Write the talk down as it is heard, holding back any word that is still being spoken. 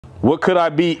What could I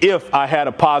be if I had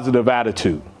a positive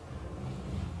attitude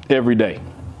every day?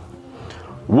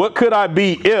 What could I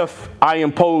be if I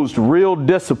imposed real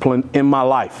discipline in my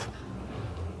life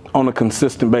on a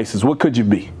consistent basis? What could you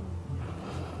be?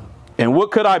 And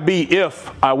what could I be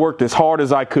if I worked as hard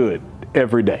as I could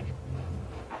every day?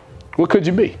 What could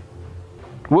you be?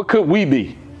 What could we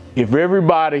be if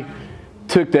everybody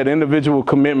took that individual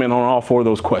commitment on all four of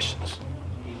those questions?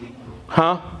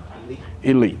 Huh?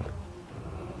 Elite.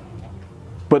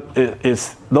 But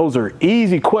those are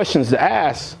easy questions to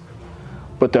ask,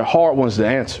 but they're hard ones to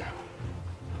answer,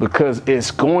 because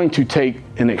it's going to take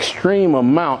an extreme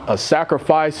amount of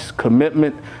sacrifice,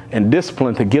 commitment, and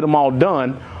discipline to get them all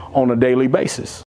done on a daily basis.